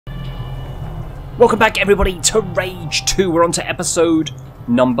Welcome back everybody to Rage 2. We're on to episode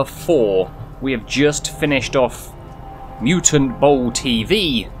number 4. We have just finished off Mutant Bowl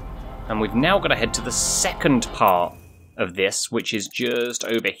TV, and we've now got to head to the second part of this, which is just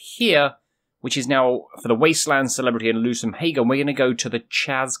over here, which is now for the Wasteland Celebrity and Lusum Hagen. We're going to go to the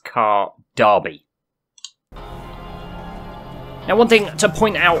Chazcar Derby. Now, one thing to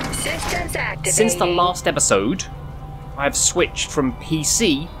point out, since the last episode, I've switched from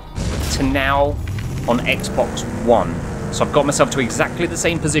PC to now on Xbox One. So I've got myself to exactly the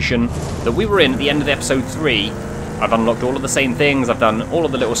same position that we were in at the end of episode 3. I've unlocked all of the same things, I've done all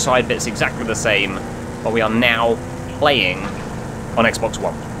of the little side bits exactly the same, but we are now playing on Xbox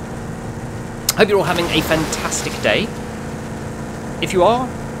One. Hope you're all having a fantastic day. If you are,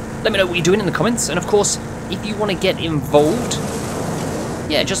 let me know what you're doing in the comments, and of course, if you want to get involved,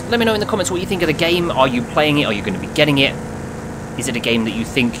 yeah, just let me know in the comments what you think of the game. Are you playing it? Are you going to be getting it? Is it a game that you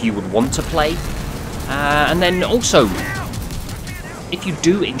think you would want to play? And then also, if you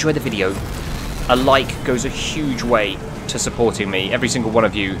do enjoy the video, a like goes a huge way to supporting me. Every single one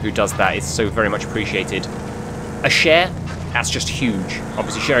of you who does that is so very much appreciated. A share, that's just huge.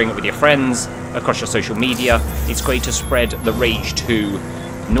 Obviously sharing it with your friends, across your social media. It's great to spread the Rage 2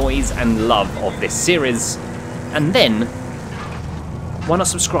 noise and love of this series. And then, why not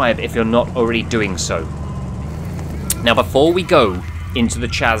subscribe if you're not already doing so? Now, before we go into the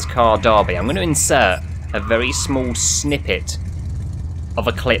Chazcar Derby, I'm going to insert a very small snippet of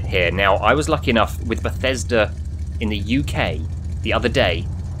a clip here. Now, I was lucky enough with Bethesda in the UK the other day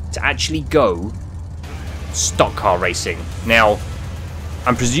to actually go stock car racing. Now,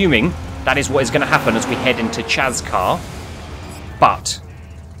 I'm presuming that is what is going to happen as we head into Chazcar, but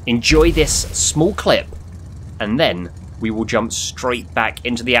enjoy this small clip and then we will jump straight back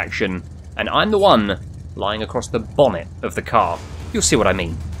into the action, and I'm the one lying across the bonnet of the car. You'll see what I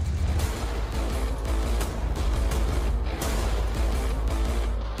mean.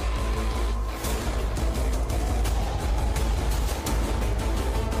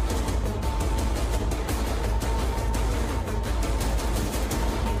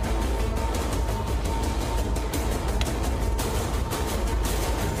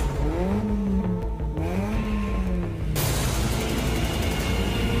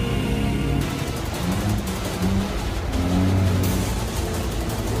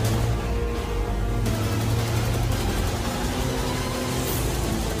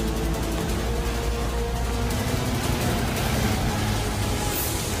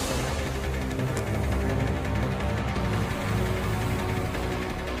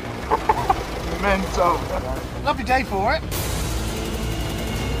 Memento. Lovely day for it.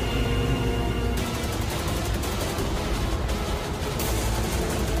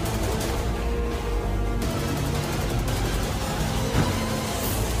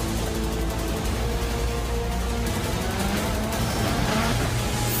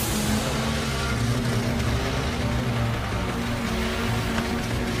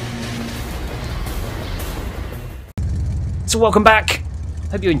 So welcome back.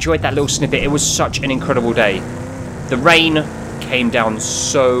 Hope you enjoyed that little snippet. It was such an incredible day. The rain came down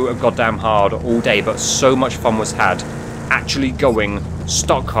so goddamn hard all day, but so much fun was had actually going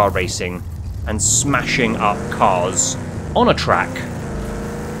stock car racing and smashing up cars on a track.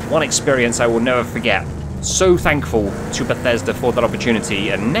 One experience I will never forget. So thankful to Bethesda for that opportunity,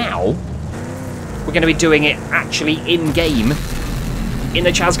 and now we're going to be doing it actually in-game in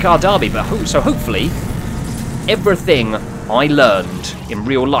the Chazcar Derby, but so hopefully everything I learned in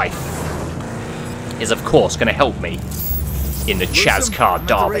real life is, of course, going to help me in the Chazcar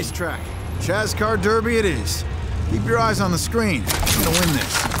Derby. Racetrack. Chazcar Derby it is. Keep your eyes on the screen. I'm going to win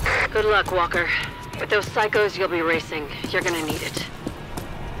this. Good luck, Walker. With those psychos you'll be racing, you're going to need it.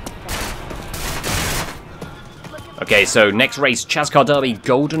 Okay, so next race, Chazcar Derby,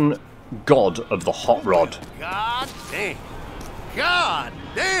 Golden God of the Hot Rod. God damn. God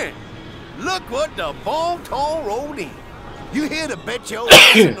damn. Look what the bon-ton rolled in. You here to bet your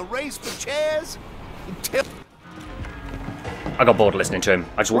ass in the race for Chaz? I got bored listening to him.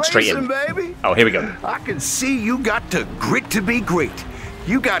 I just walked straight in. Baby. Oh, here we go. I can see you got the grit to be great.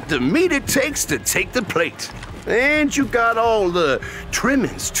 You got the meat it takes to take the plate. And you got all the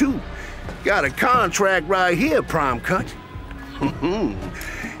trimmings, too. Got a contract right here, Prime Cut.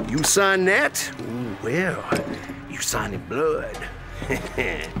 You sign that? Well, you sign in blood.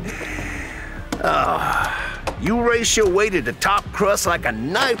 You race your way to the top crust like a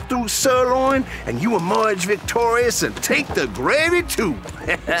knife through sirloin, and you emerge victorious and take the gravy too.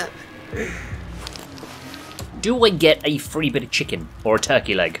 Do I get a free bit of chicken or a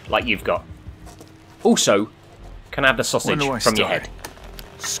turkey leg like you've got? Also, can I have the sausage from your head?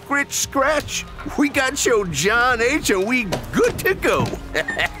 Scritch, scratch, we got your John H. and we good to go.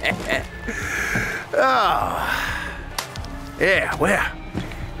 Oh. Yeah, well,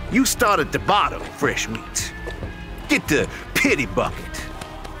 you start at the bottom, fresh meat. Get the pity bucket.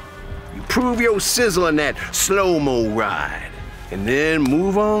 You prove your sizzle in that slow-mo ride. And then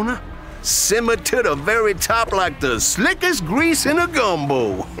move on up. Simmer to the very top like the slickest grease in a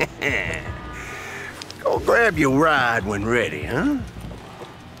gumbo. Go grab your ride when ready, huh?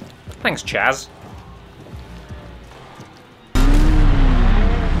 Thanks, Chaz.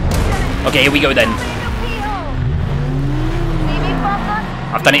 Okay, here we go then.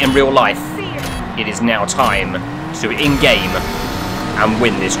 I've done it in real life. It is now time to do it in-game and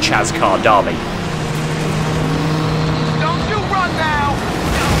win this Chazcar Derby. Don't you run now!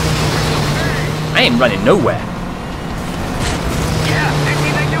 I ain't running nowhere. Yeah,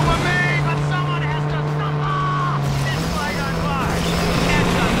 thinking that you were me, but someone has to suffer! This way on fire.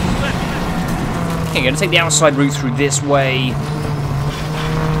 Okay, I'm gonna take the outside route through this way.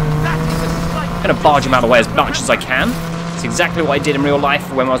 Gonna barge him out of the way as much as I can. It's exactly what I did in real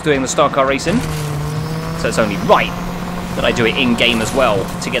life when I was doing the Star Car racing. So it's only right that I do it in-game as well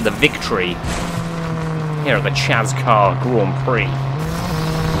to get the victory here at the Chazcar Grand Prix.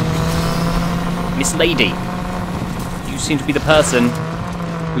 Miss Lady, you seem to be the person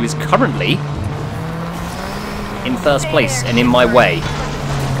who is currently in first place and in my way.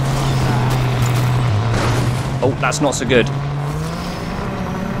 Oh, that's not so good.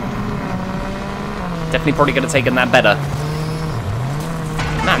 Definitely probably could have taken that better.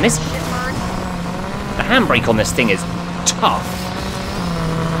 Man, the handbrake on this thing is tough.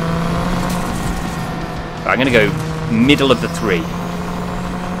 I'm gonna go middle of the three.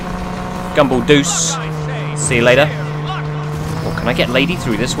 Gumball Deuce. See you later. Oh, can I get Lady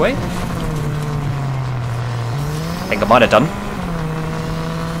through this way? I think I might have done.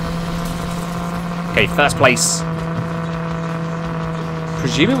 Okay, first place.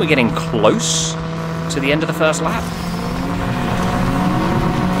 Presuming we're getting close to the end of the first lap.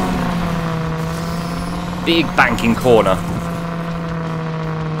 Big banking corner.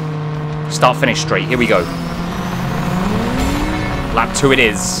 Start finish straight. Here we go. Lap 2 it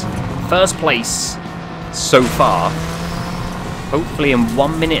is. First place so far. Hopefully in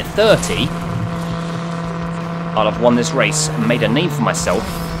 1 minute 30 I'll have won this race and made a name for myself.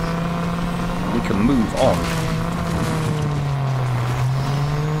 And we can move on.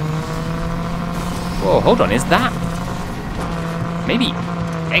 Whoa, hold on, is that maybe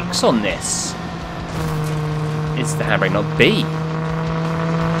X on this? It's the handbrake, not B. I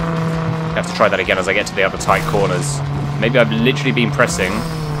have to try that again as I get to the other tight corners. Maybe I've literally been pressing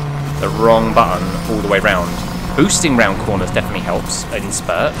the wrong button all the way round. Boosting round corners definitely helps in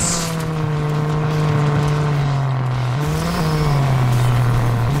spurts.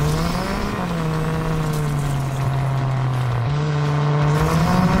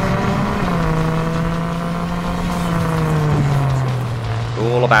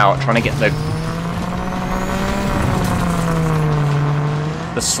 All about trying to get the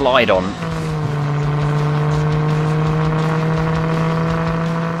slide on.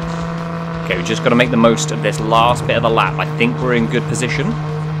 Okay, we've just got to make the most of this last bit of the lap. I think we're in good position.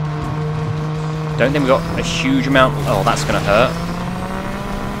 Don't think we've got a huge amount. Oh, that's going to hurt.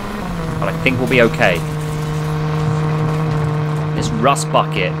 But I think we'll be okay. This rust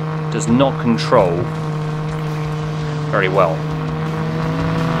bucket does not control very well.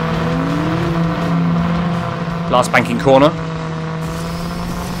 Last banking corner.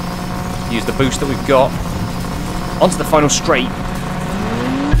 Use the boost that we've got. Onto the final straight.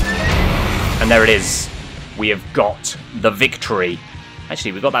 And there it is. We have got the victory.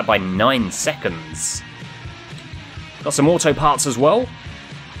 Actually, we got that by 9 seconds. Got some auto parts as well.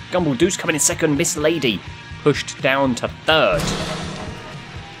 Gumball Deuce coming in second. Miss Lady pushed down to third.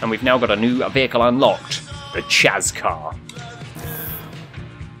 And we've now got a new vehicle unlocked. The Chazcar.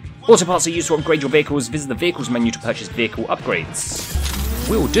 Auto parts are used to upgrade your vehicles. Visit the vehicles menu to purchase vehicle upgrades.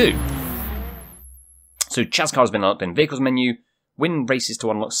 Will do. So Chazcar has been unlocked in vehicles menu. Win races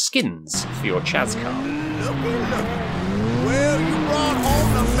to unlock skins for your Chazcar. Looky. Well, you brought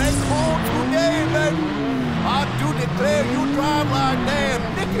home the make home today, baby. I do declare you drive like damn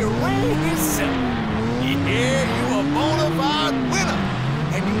Nicky Ray himself. Yeah, you a bona fide winner.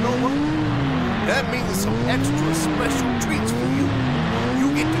 And you know what? That means some extra special treats for you.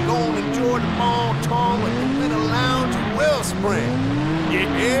 You get to go and enjoy the ball tongue at the Winter Lounge in Wellspring.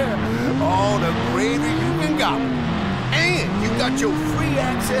 Yeah, all the gravy you can gobble. And you got your free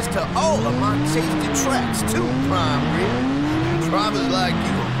access to all of my tasty tracks too, Prime Rib. Drivers like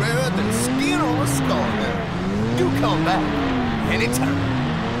you are rarer than skin on a skull now. Do come back anytime.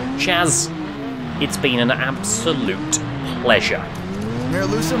 Chaz, it's been an absolute pleasure. Mayor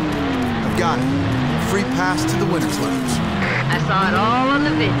Lusum, I've got it. Free pass to the Winner's Lounge. I saw it all on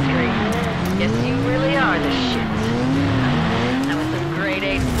the vid screen. Guess you really are the shit. That was some grade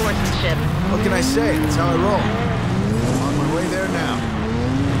A sportsmanship. What can I say? That's how I roll. I'm on my way there now.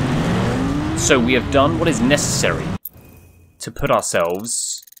 So we have done what is necessary to put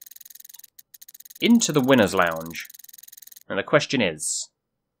ourselves into the Winner's Lounge. And the question is,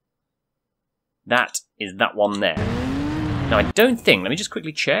 that is that one there. Now I don't think, let me just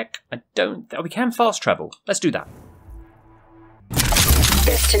quickly check, oh, we can fast travel. Let's do that.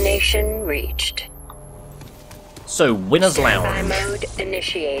 Destination reached. So Winner's Standby Lounge mode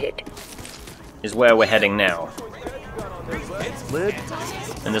initiated. is where we're heading now.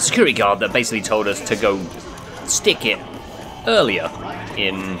 And the security guard that basically told us to go stick it earlier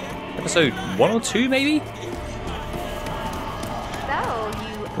in episode 1 or 2 maybe?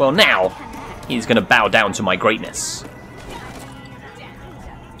 Well now, he's going to bow down to my greatness.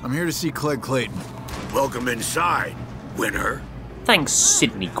 I'm here to see Clegg Clayton. Welcome inside, winner. Thanks,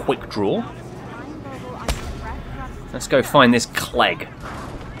 Sydney Quickdraw. Let's go find this Clegg.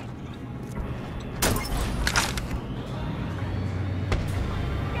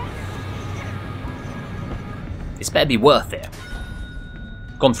 This better be worth it.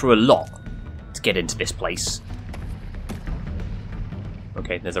 Gone through a lot to get into this place.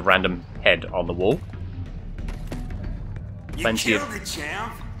 Okay, there's a random head on the wall. Plenty of...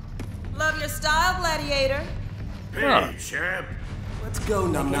 champ. Love your style, gladiator. Ah. champ. Let's go,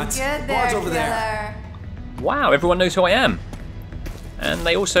 numbnuts. Get Bar's there, over there. Wow, everyone knows who I am. And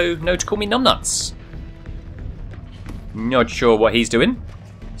they also know to call me Numbnuts. Not sure what he's doing.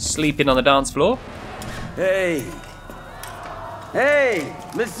 Sleeping on the dance floor. Hey. Hey,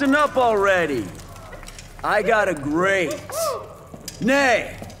 listen up already. I got a great,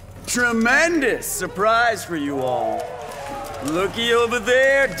 nay, tremendous surprise for you all. Looky over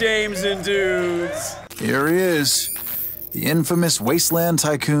there, dames and dudes. Here he is. The infamous wasteland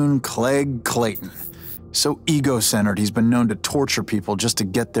tycoon Clegg Clayton. So ego-centered, he's been known to torture people just to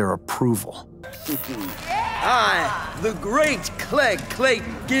get their approval. I, the great Clegg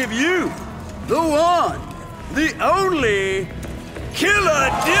Clayton, give you the one, the only Killer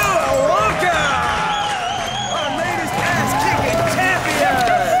Dilla Walker! Our latest ass-kicking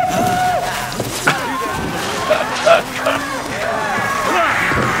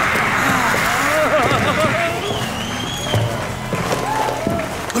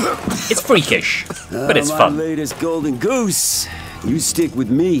It's freakish, but it's my fun. latest golden goose. You stick with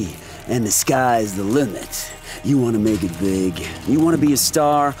me, and the sky's the limit. You want to make it big? You want to be a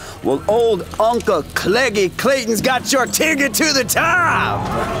star? Well, old Uncle Cleggy Clayton's got your ticket to the top!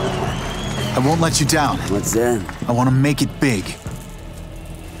 I won't let you down. What's that? I want to make it big.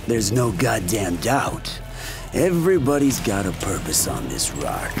 There's no goddamn doubt. Everybody's got a purpose on this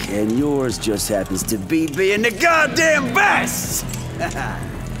rock, and yours just happens to be being the goddamn best!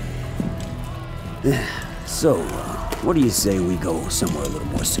 So, what do you say we go somewhere a little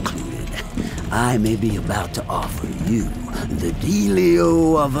more secluded? I may be about to offer you the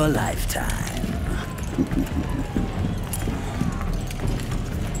dealio of a lifetime.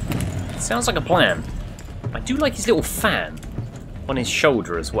 Sounds like a plan. I do like his little fan on his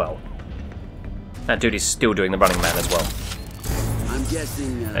shoulder as well. That dude is still doing the Running Man as well. I'm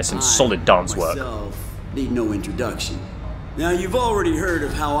guessing There's some solid dance work. Need no introduction. Now, you've already heard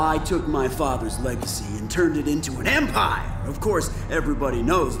of how I took my father's legacy and turned it into an empire. Of course, everybody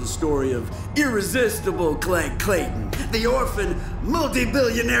knows the story of irresistible Clegg Clayton, the orphan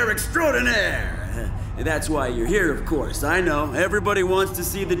multi-billionaire extraordinaire. That's why you're here, of course. I know. Everybody wants to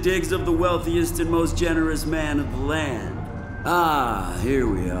see the digs of the wealthiest and most generous man of the land. Ah, here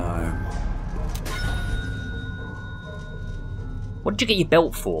we are. What did you get your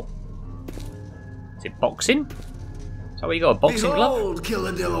belt for? Is it boxing? Is that where you got a boxing glove? Behold,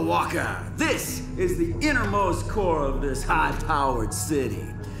 Killadilla Walker. This is the innermost core of this high-powered city.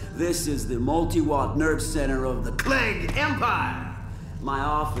 This is the multi-watt nerve center of the Clegg Empire. My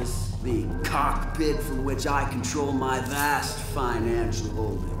office, the cockpit from which I control my vast financial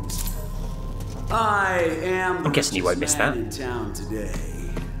holdings. I am I'm guessing you won't miss that. in town today,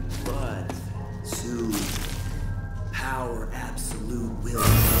 but soon, power absolute will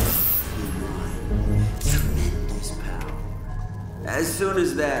be mine. Tremendous power. As soon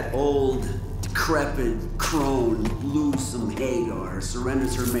as that old, decrepit crone, Loosum Hagar,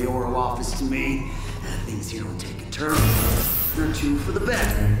 surrenders her mayoral office to me, things here will take a turn or two for the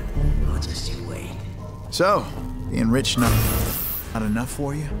better. Oh, just you wait. So, being rich not enough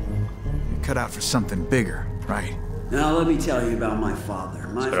for you? You're cut out for something bigger, right? Now let me tell you about my father.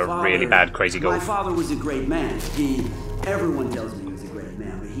 He's got a really bad crazy golf. My father was a great man. Everyone tells me he was a great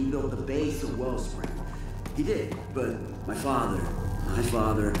man, but he built the base of Wellspring. He did, but my father,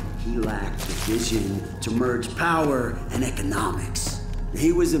 he lacked the vision to merge power and economics.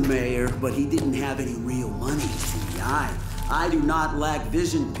 He was a mayor, but he didn't have any real money. See, I do not lack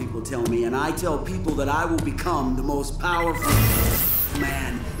vision, people tell me, and I tell people that I will become the most powerful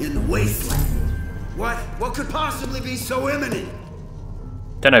man in the wasteland. What could possibly be so imminent?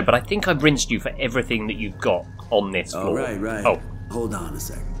 Don't know, but I think I've rinsed you for everything that you've got on this floor. Oh, right. Oh. Hold on a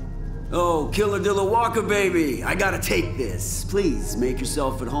second. Oh, Killer Dilla Walker, baby. I gotta take this. Please, make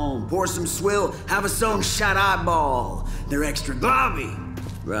yourself at home. Pour some swill, have a sewn shot eyeball. They're extra globby.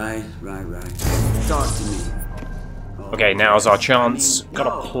 Right. Talk to me. Okay, now's our chance.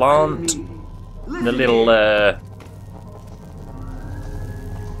 Gotta plant the little,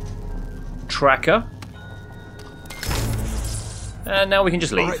 tracker. And now we can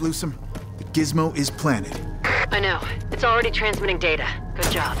just leave. All right, Lusum. The gizmo is planted. I know. It's already transmitting data.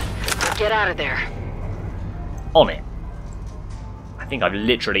 Good job. Now get out of there. On it. I think I've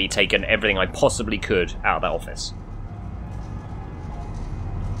literally taken everything I possibly could out of that office.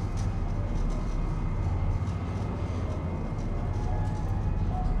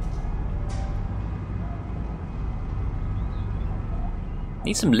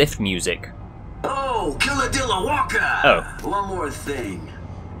 Need some lift music. Oh, Killer Dilla Walker! Oh. One more thing.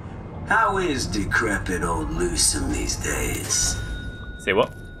 How is decrepit old Lusum these days? Say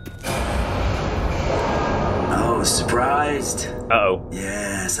what? Oh, surprised? Uh-oh.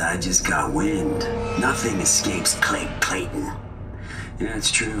 Yes, I just got wind. Nothing escapes Clayton. Yeah, it's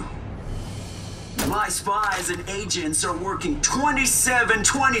true. My spies and agents are working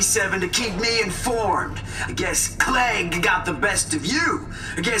 24/7 to keep me informed. I guess Clegg got the best of you.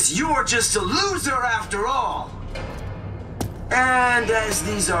 I guess you're just a loser after all. And as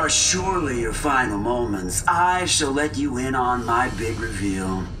these are surely your final moments, I shall let you in on my big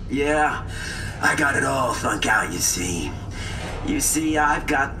reveal. Yeah, I got it all thunk out, you see. You see, I've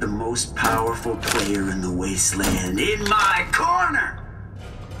got the most powerful player in the wasteland in my corner.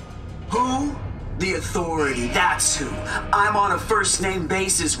 Who? The Authority, that's who. I'm on a first-name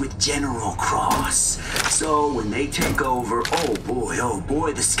basis with General Cross. So when they take over, oh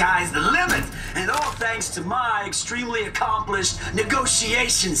boy, the sky's the limit. And all thanks to my extremely accomplished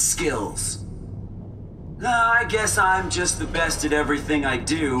negotiation skills. I guess I'm just the best at everything I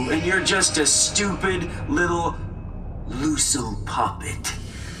do, and you're just a stupid little Lusum puppet.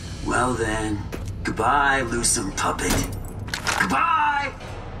 Well then, goodbye, Lusum puppet. Goodbye!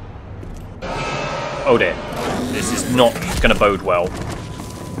 Oh dear. This is not going to bode well.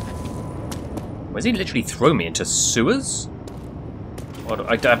 Where's he literally throw me into sewers?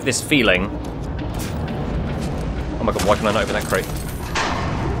 I have this feeling. Oh my god, why can I not open that crate?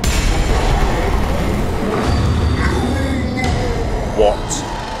 What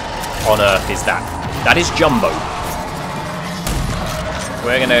on earth is that? That is Jumbo.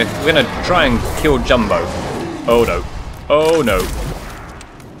 We're gonna try and kill Jumbo. Oh no. Oh no.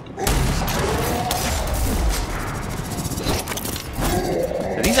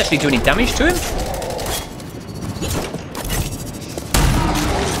 Did these actually do any damage to him?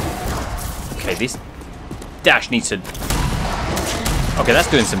 Okay, this dash needs to... Okay, that's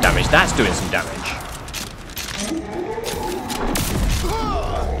doing some damage. That's doing some damage.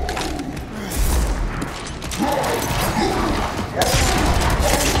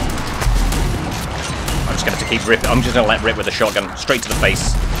 I'm just going to have to keep ripping. I'm just going to let rip with the shotgun. Straight to the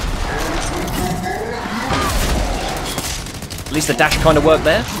face. At least the dash kind of worked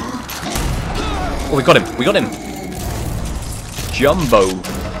there. Oh, we got him. We got him. Jumbo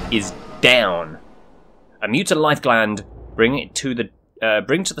is down. A mutant life gland. Bring to the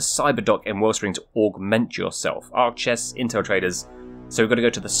cyber dock in Wellspring to augment yourself. Arc chests, intel traders. So we've got to go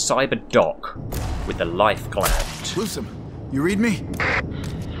to the cyber dock with the life gland. Lusum, you read me?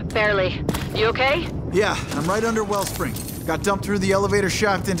 Barely. You okay? Yeah, I'm right under Wellspring. Got dumped through the elevator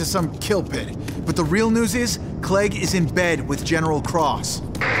shaft into some kill pit. But the real news is, Clegg is in bed with General Cross.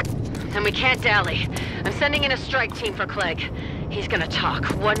 And we can't dally. I'm sending in a strike team for Clegg. He's gonna talk,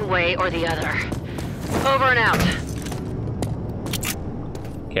 one way or the other. Over and out.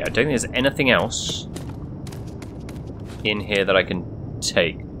 Okay, I don't think there's anything else in here that I can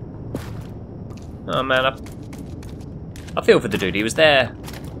take. Oh man, I feel for the dude. He was there.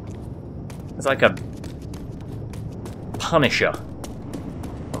 It's like a Punisher.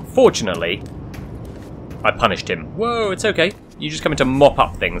 Unfortunately, I punished him. Whoa, it's okay. You just coming to mop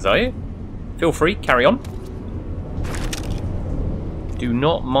up things, are you? Feel free, carry on. Do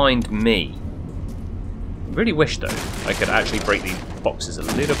not mind me. Really wish, though, I could actually break these boxes a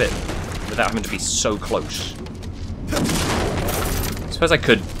little bit without having to be so close. I suppose I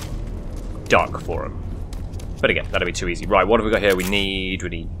could duck for them. But again, that'd be too easy. Right, what have we got here? We need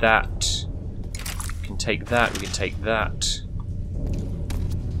that. We can take that, we can take that.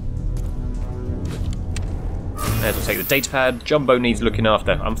 May as well take the data pad. Jumbo needs looking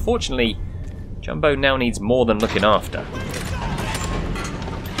after. Unfortunately, Jumbo now needs more than looking after.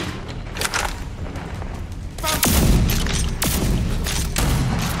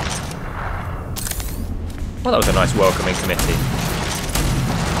 Well, that was a nice welcoming committee.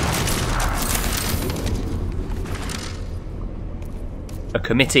 A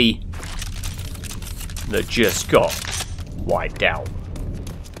committee that just got wiped out.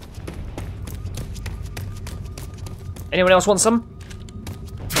 Anyone else want some?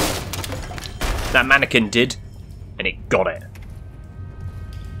 That mannequin did, and it got it.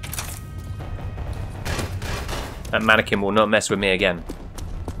 That mannequin will not mess with me again.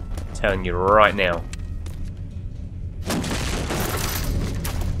 I'm telling you right now.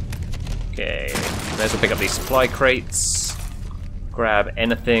 Okay, may as well pick up these supply crates. Grab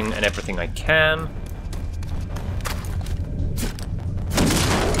anything and everything I can.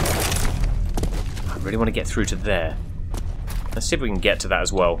 I really want to get through to there. Let's see if we can get to that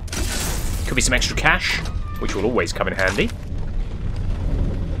as well. Could be some extra cash, which will always come in handy.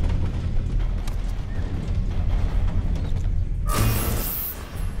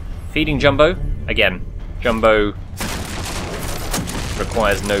 Feeding Jumbo. Again, Jumbo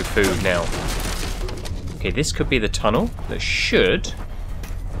requires no food now. Okay, this could be the tunnel that should...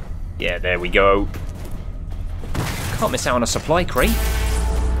 Yeah, there we go. Can't miss out on a supply crate.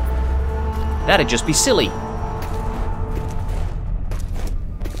 That'd just be silly.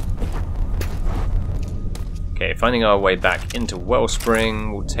 Okay, finding our way back into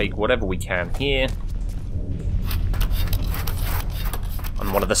Wellspring. We'll take whatever we can here.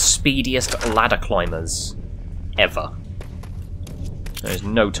 I'm one of the speediest ladder climbers ever. There's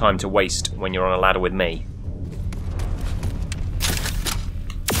no time to waste when you're on a ladder with me.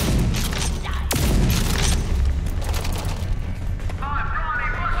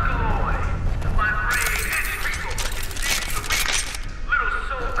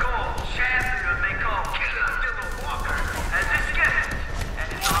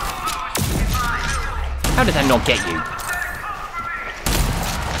 How did that not get you?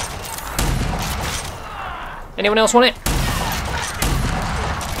 Anyone else want it?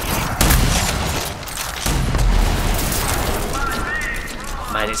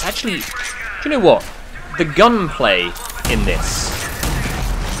 Man, it's actually... Do you know what? The gunplay in this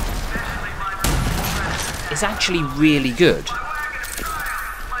is actually really good.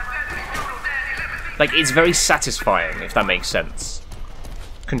 Like, it's very satisfying, if that makes sense.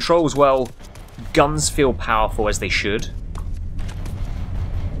 Controls well. Guns feel powerful as they should.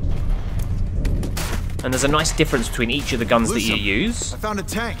 And there's a nice difference between each of the guns that you use. I found a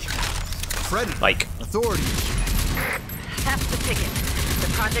tank. Freddy. Like, authority. That's the ticket. The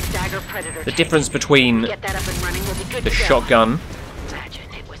Project Dagger Predator. The difference between Get that up and running, we'll be good the to go. shotgun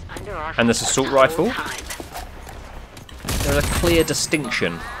Imagine it was under our and this assault rifle. time. There's a clear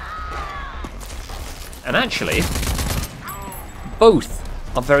distinction. And actually, both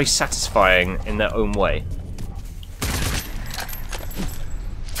are very satisfying in their own way.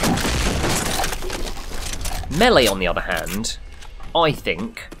 Melee, on the other hand, I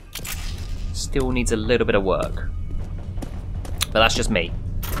think, still needs a little bit of work. But that's just me.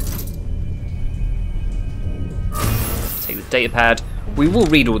 Take the data pad. We will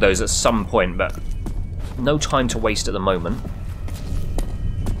read all those at some point, but no time to waste at the moment.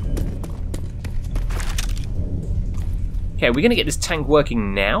 Okay, are we going to get this tank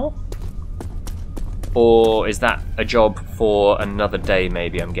working now? Or is that a job for another day,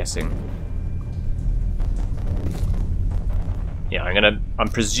 maybe, I'm guessing? Yeah, I'm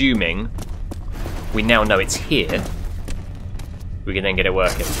presuming we now know it's here. We can then get it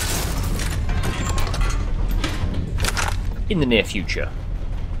working. In the near future.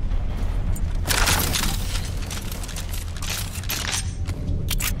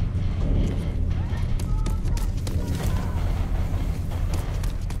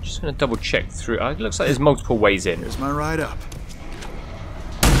 Just gonna double check through. It looks like there's multiple ways in. Here's my ride up.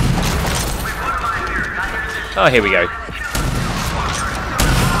 Oh, here we go.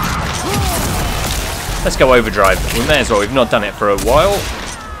 Let's go overdrive. We may as well. We've not done it for a while.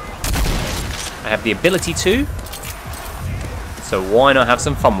 I have the ability to. So why not have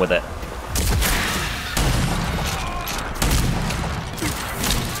some fun with it?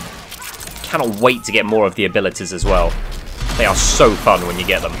 Cannot wait to get more of the abilities as well. They are so fun when you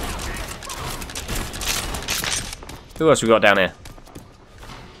get them. Who else we got down here?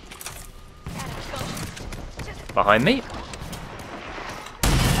 Behind me.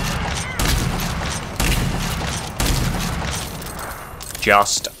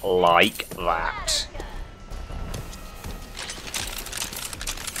 Just like that.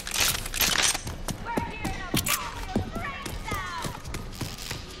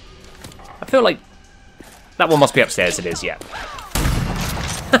 I feel like that one must be upstairs. It is, yeah.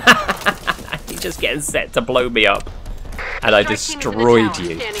 He's just getting set to blow me up. And I destroyed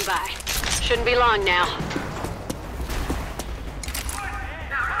you. Standing by. Shouldn't be long now.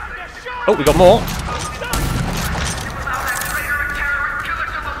 Oh, we got more.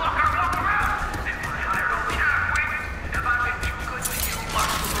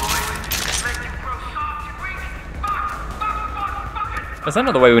 Is that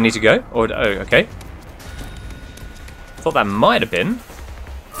not the way we need to go? Or, oh, okay. Thought that might have been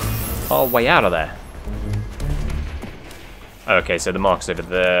our way out of there. Okay, so the mark's over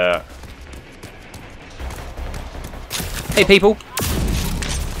there. Hey, people.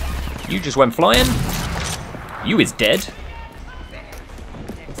 You just went flying. You is dead.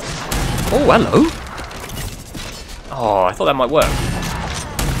 Oh, hello. Oh, I thought that might work.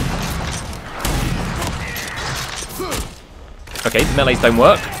 Okay, the melees don't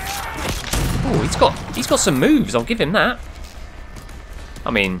work. Oh, he's got some moves. I'll give him that.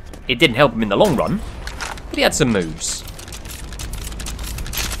 I mean, it didn't help him in the long run, but he had some moves.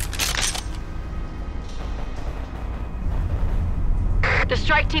 The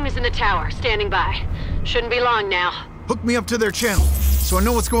strike team is in the tower, standing by. Shouldn't be long now. Hook me up to their channel, so I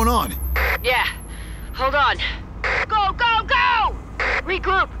know what's going on. Yeah. Hold on. Go, go, go!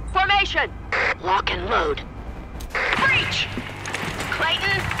 Regroup. Formation. Lock and load. Breach!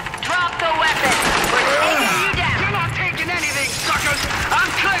 Clayton, drop the weapon. We're taking you down. You're not taking anything, suckers! I'm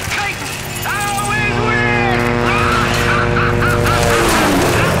Cliff Clayton! Always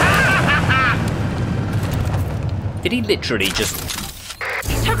win! Did he literally just...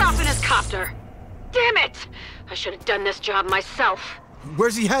 He took off in his copter. Damn it! I should have done this job myself.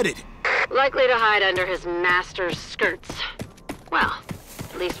 Where's he headed? Likely to hide under his master's skirts. Well,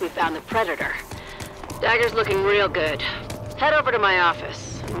 at least we found the predator. Dagger's looking real good. Head over to my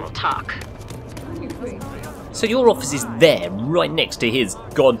office, and we'll talk. So your office is there, right next to his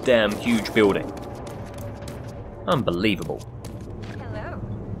goddamn huge building. Unbelievable. Hello.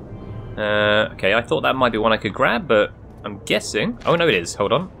 Okay, I thought that might be one I could grab, but I'm guessing... Oh, no, it is.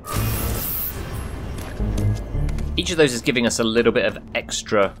 Hold on. Each of those is giving us a little bit of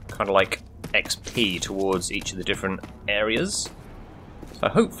extra, kind of like, XP towards each of the different areas. So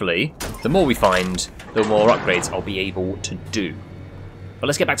hopefully, the more we find, the more upgrades I'll be able to do. But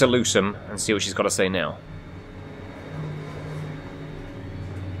let's get back to Lusum and see what she's got to say now.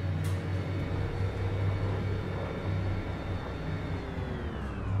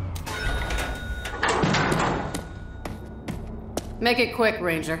 Make it quick,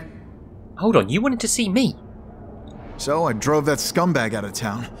 Ranger. Hold on, you wanted to see me? So I drove that scumbag out of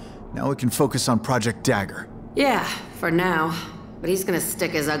town. Now we can focus on Project Dagger. Yeah, for now. But he's gonna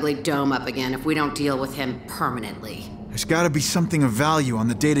stick his ugly dome up again if we don't deal with him permanently. There's gotta be something of value on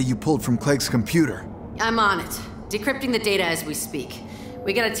the data you pulled from Clegg's computer. I'm on it. Decrypting the data as we speak.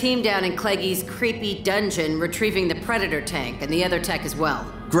 We got a team down in Cleggy's creepy dungeon retrieving the Predator tank and the other tech as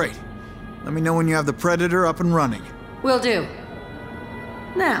well. Great. Let me know when you have the Predator up and running. Will do.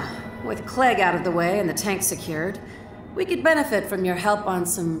 Now, with Clegg out of the way and the tank secured, we could benefit from your help on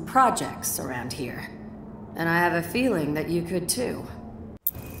some projects around here. And I have a feeling that you could too.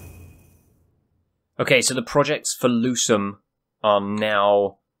 Okay, so the projects for Lusum are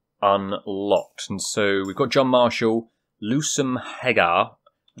now unlocked. And so we've got John Marshall, Lusum Hagar.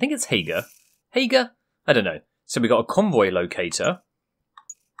 I think it's Hager. Hager? I don't know. So we've got a convoy locator.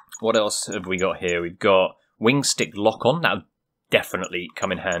 What else have we got here? We've got wing stick lock-on. That would definitely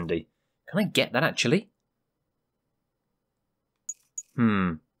come in handy. Can I get that actually?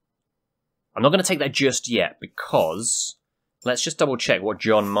 I'm not going to take that just yet because let's just double check what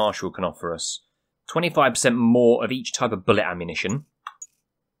John Marshall can offer us. 25% more of each type of bullet ammunition.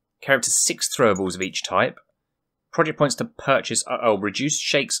 Carry up to 6 throwables of each type. Project points to purchase. Reduce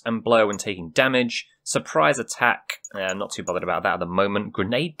shakes and blow when taking damage. Surprise attack. Not too bothered about that at the moment.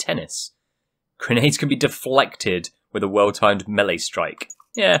 Grenade tennis. Grenades can be deflected with a well-timed melee strike.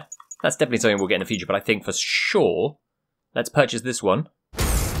 Yeah, that's definitely something we'll get in the future, but I think for sure, let's purchase this one.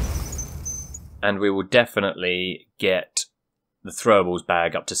 And we will definitely get the throwables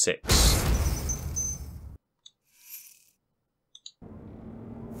bag up to 6.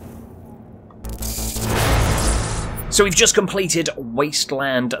 So we've just completed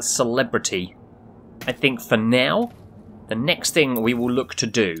Wasteland Celebrity. I think for now, the next thing we will look to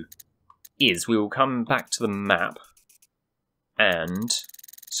do is we will come back to the map, and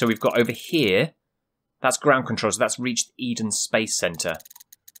so we've got over here, that's ground control, so that's reached Eden Space Center.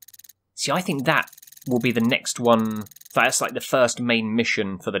 See, I think that will be the next one. That's like the first main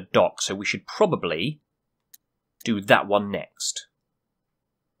mission for the dock, so we should probably do that one next.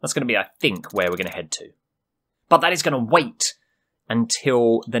 That's going to be, I think, where we're going to head to. But that is going to wait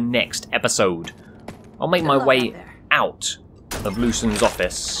until the next episode. I'll make my way out of Lucent's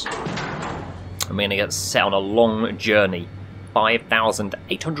office. I'm going to get set on a long journey.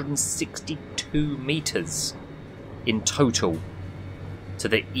 5,862 meters in total to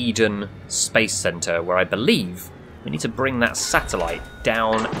the Eden Space Center, where I believe we need to bring that satellite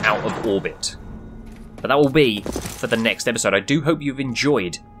down out of orbit. But that will be for the next episode. I do hope you've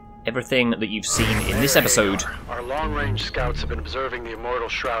enjoyed everything that you've seen in this episode. Our long-range scouts have been observing the immortal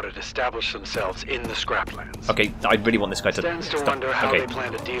shrouded establish themselves in the scraplands. Okay, I really want this guy to Stands to wonder how they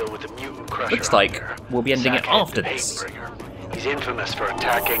plan to deal with the mutant crusher. Looks like we'll be ending it after this. He's infamous for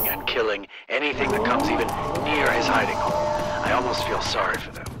attacking and killing anything that comes even near his hiding hole. I almost feel sorry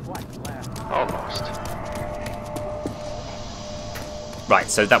for them. Almost. Right,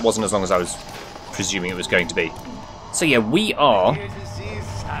 so that wasn't as long as I was presuming it was going to be. So yeah, we are...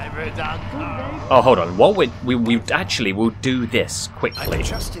 Oh, hold on. While we actually will do this quickly. I'm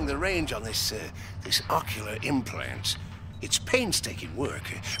adjusting the range on this ocular implant. It's painstaking work.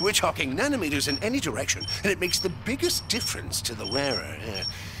 We're talking nanometers in any direction, and it makes the biggest difference to the wearer.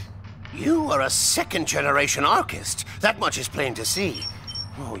 You are a second-generation archist. That much is plain to see.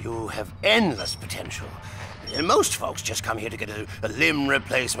 Oh, you have endless potential. Most folks just come here to get a limb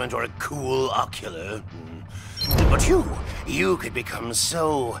replacement or a cool ocular. But you could become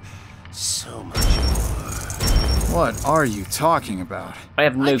so much more. What are you talking about? I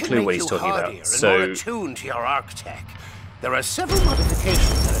have no clue what he's talking about. So, more attuned to your arc-tech. There are several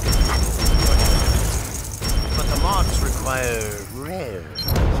modifications that are compatible, but the mods require rare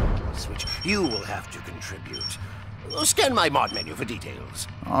features, which you will have to contribute. Scan my mod menu for details.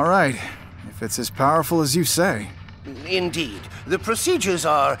 All right, if it's as powerful as you say. Indeed, the procedures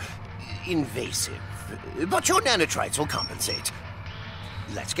are invasive, but your nanotrites will compensate.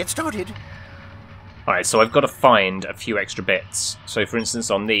 Let's get started. alright, so I've got to find a few extra bits. So for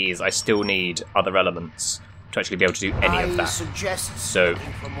instance on these, I still need other elements to actually be able to do any of that. So,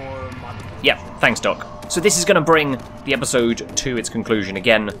 yeah, thanks Doc. So this is going to bring the episode to its conclusion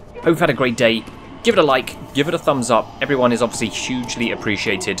again. Hope you've had a great day. Give it a like, give it a thumbs up. Everyone is obviously hugely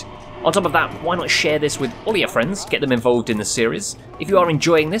appreciated. On top of that, why not share this with all your friends, get them involved in the series. If you are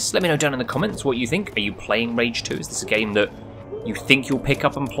enjoying this, let me know down in the comments what you think. Are you playing Rage 2? Is this a game that you think you'll pick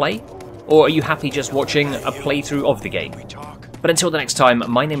up and play? Or are you happy just watching a playthrough of the game? But until the next time,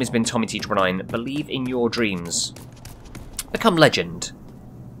 my name has been TommyTeacher9. Believe in your dreams. Become legend.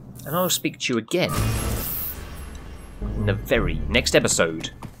 And I'll speak to you again in the very next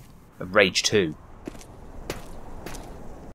episode of Rage 2.